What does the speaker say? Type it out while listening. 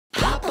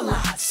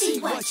Pop-A-Lot, see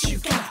what you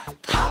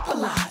got.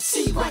 Pop-A-Lot,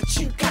 see what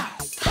you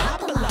got.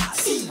 Pop-A-Lot,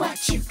 see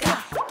what you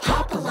got.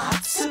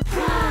 Pop-A-Lot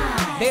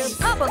surprise. They're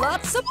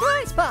Pop-A-Lot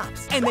Surprise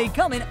Pops, and they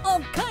come in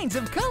all kinds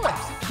of colors,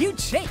 cute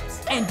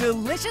shapes, and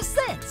delicious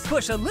scents.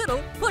 Push a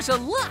little, push a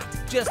lot.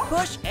 Just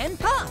push and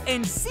pop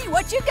and see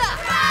what you got.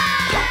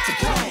 Pop to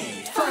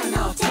play, fun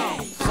all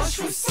day. Plush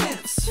with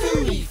scents,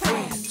 foodie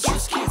friends.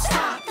 Just can't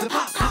stop the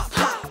pop, pop,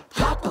 pop.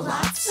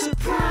 Pop-A-Lot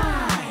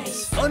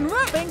surprise.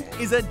 Unwrapping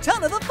is a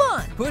ton of the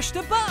fun. Push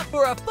to pop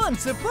for a fun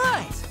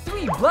surprise.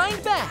 3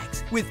 blind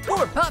bags with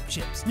 4 pop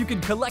chips you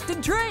can collect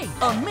and trade.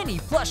 A mini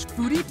plush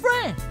foodie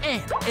friend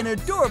and an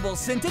adorable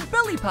scented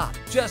belly pop.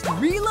 Just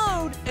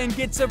reload and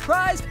get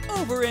surprised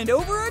over and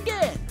over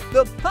again.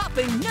 The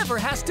popping never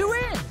has to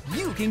end.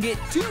 You can get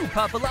 2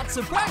 Pop-A-Lot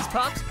Surprise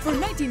Pops for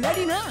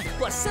 $19.99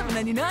 plus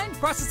 $7.99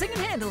 processing and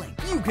handling.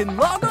 You can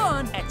log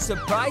on at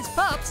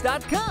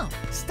surprisepops.com.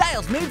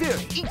 Styles may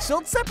vary, each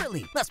sold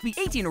separately. Must be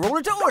 18 or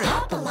older to order.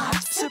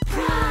 Pop-A-Lot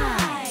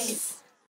surprise.